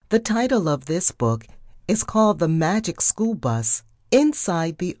The title of this book is called The Magic School Bus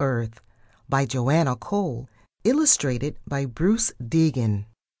Inside the Earth by Joanna Cole, illustrated by Bruce Deegan.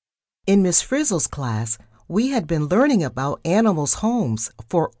 In Miss Frizzle's class, we had been learning about animals' homes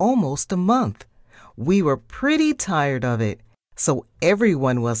for almost a month. We were pretty tired of it, so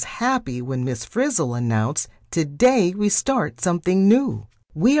everyone was happy when Miss Frizzle announced, "Today we start something new."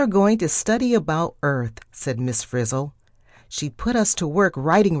 "We are going to study about Earth," said Miss Frizzle. She put us to work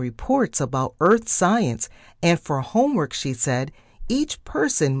writing reports about Earth science, and for homework, she said, each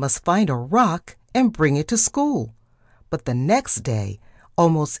person must find a rock and bring it to school. But the next day,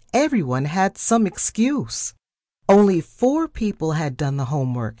 almost everyone had some excuse. Only 4 people had done the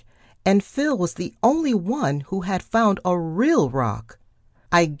homework, and Phil was the only one who had found a real rock.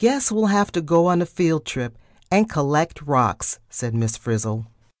 "I guess we'll have to go on a field trip and collect rocks," said Miss Frizzle.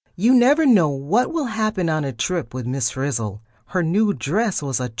 You never know what will happen on a trip with Miss Frizzle. Her new dress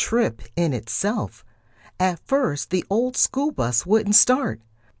was a trip in itself. At first, the old school bus wouldn't start,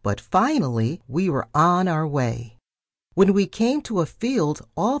 but finally we were on our way. When we came to a field,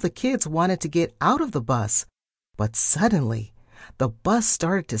 all the kids wanted to get out of the bus, but suddenly the bus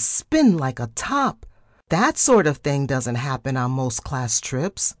started to spin like a top. That sort of thing doesn't happen on most class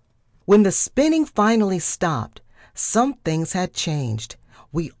trips. When the spinning finally stopped, some things had changed.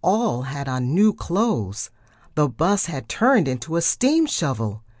 We all had on new clothes. The bus had turned into a steam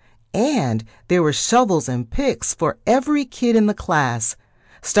shovel, and there were shovels and picks for every kid in the class.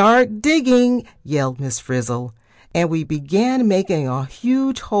 "Start digging," yelled Miss Frizzle, and we began making a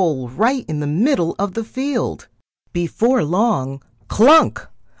huge hole right in the middle of the field. Before long, clunk!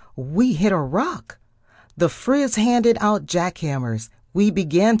 We hit a rock. The Frizz handed out jackhammers. We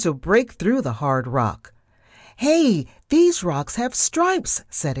began to break through the hard rock. "Hey, these rocks have stripes,"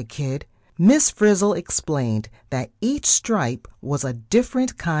 said a kid. Miss Frizzle explained that each stripe was a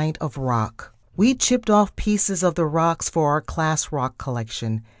different kind of rock. We chipped off pieces of the rocks for our class rock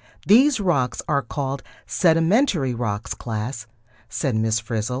collection. "These rocks are called sedimentary rocks, class," said Miss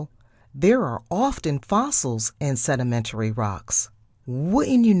Frizzle. "There are often fossils in sedimentary rocks."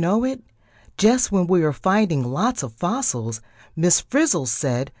 Wouldn't you know it? Just when we were finding lots of fossils, Miss Frizzle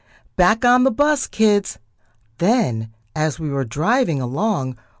said, "Back on the bus, kids." Then, as we were driving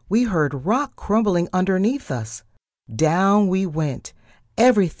along, we heard rock crumbling underneath us. Down we went.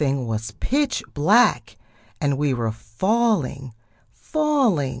 Everything was pitch black, and we were falling.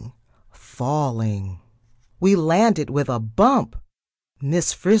 We landed with a bump.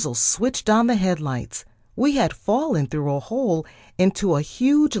 Miss Frizzle switched on the headlights. We had fallen through a hole into a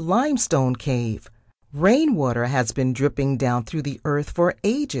huge limestone cave. "Rainwater has been dripping down through the earth for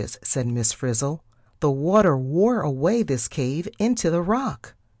ages," said Miss Frizzle. "The water wore away this cave into the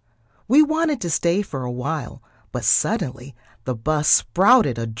rock." We wanted to stay for a while, but suddenly the bus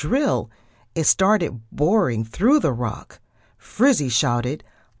sprouted a drill. It started boring through the rock. Frizzy shouted,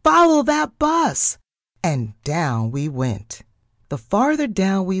 "Follow that bus!" And down we went. The farther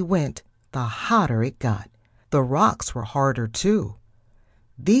down we went, the hotter it got. The rocks were harder too.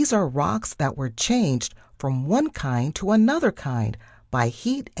 "These are rocks that were changed from one kind to another kind by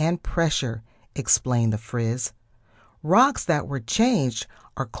heat and pressure," explained the Frizz. "Rocks that were changed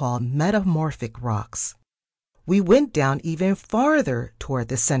are called metamorphic rocks." We went down even farther toward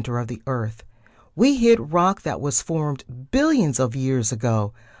the center of the earth. We hit rock that was formed billions of years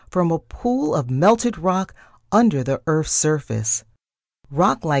ago from a pool of melted rock under the earth's surface.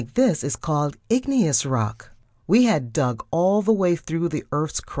 Rock like this is called igneous rock. We had dug all the way through the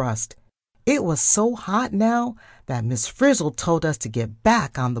earth's crust. It was so hot now that Miss Frizzle told us to get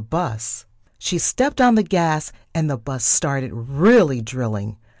back on the bus. She stepped on the gas and the bus started really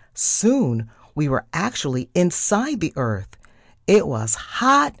drilling. Soon we were actually inside the earth. It was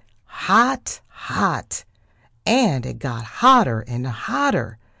hot, and it got hotter and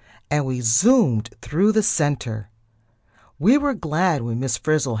hotter, and we zoomed through the center. We were glad when Miss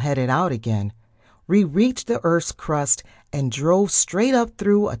Frizzle headed out again. We reached the earth's crust and drove straight up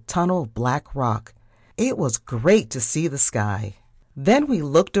through a tunnel of black rock. It was great to see the sky. Then we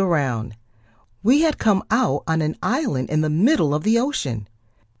looked around. We had come out on an island in the middle of the ocean.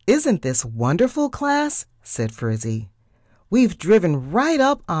 "Isn't this wonderful, class?" said Frizzy. "We've driven right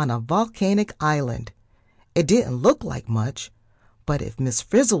up on a volcanic island." It didn't look like much, but if Miss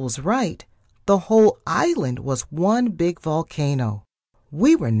Frizzle was right, the whole island was one big volcano.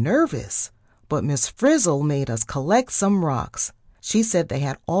 We were nervous, but Miss Frizzle made us collect some rocks. She said they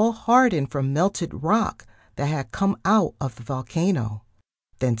had all hardened from melted rock that had come out of the volcano.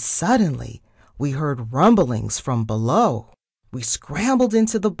 Then suddenly, we heard rumblings from below. We scrambled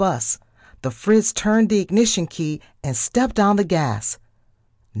into the bus. The Frizz turned the ignition key and stepped on the gas.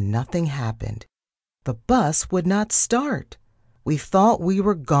 Nothing happened. The bus would not start. We thought we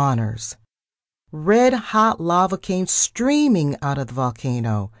were goners. Red hot lava came streaming out of the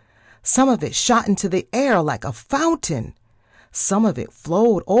volcano. Some of it shot into the air like a fountain. Some of it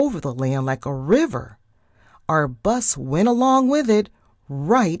flowed over the land like a river. Our bus went along with it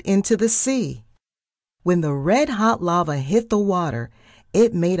right into the sea. When the red hot lava hit the water,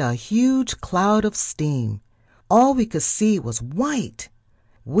 it made a huge cloud of steam. All we could see was white.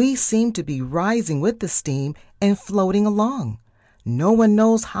 We seemed to be rising with the steam and floating along. No one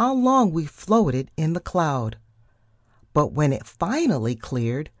knows how long we floated in the cloud. But when it finally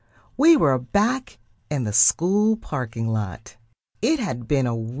cleared, we were back in the school parking lot. It had been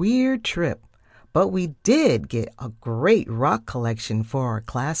a weird trip, but we did get a great rock collection for our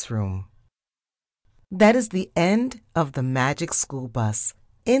classroom. That is the end of The Magic School Bus,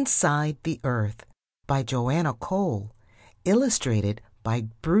 Inside the Earth by Joanna Cole, illustrated by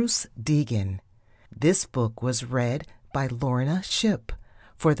Bruce Deegan. This book was read by Lorna Shipp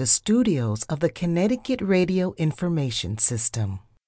for the studios of the Connecticut Radio Information System.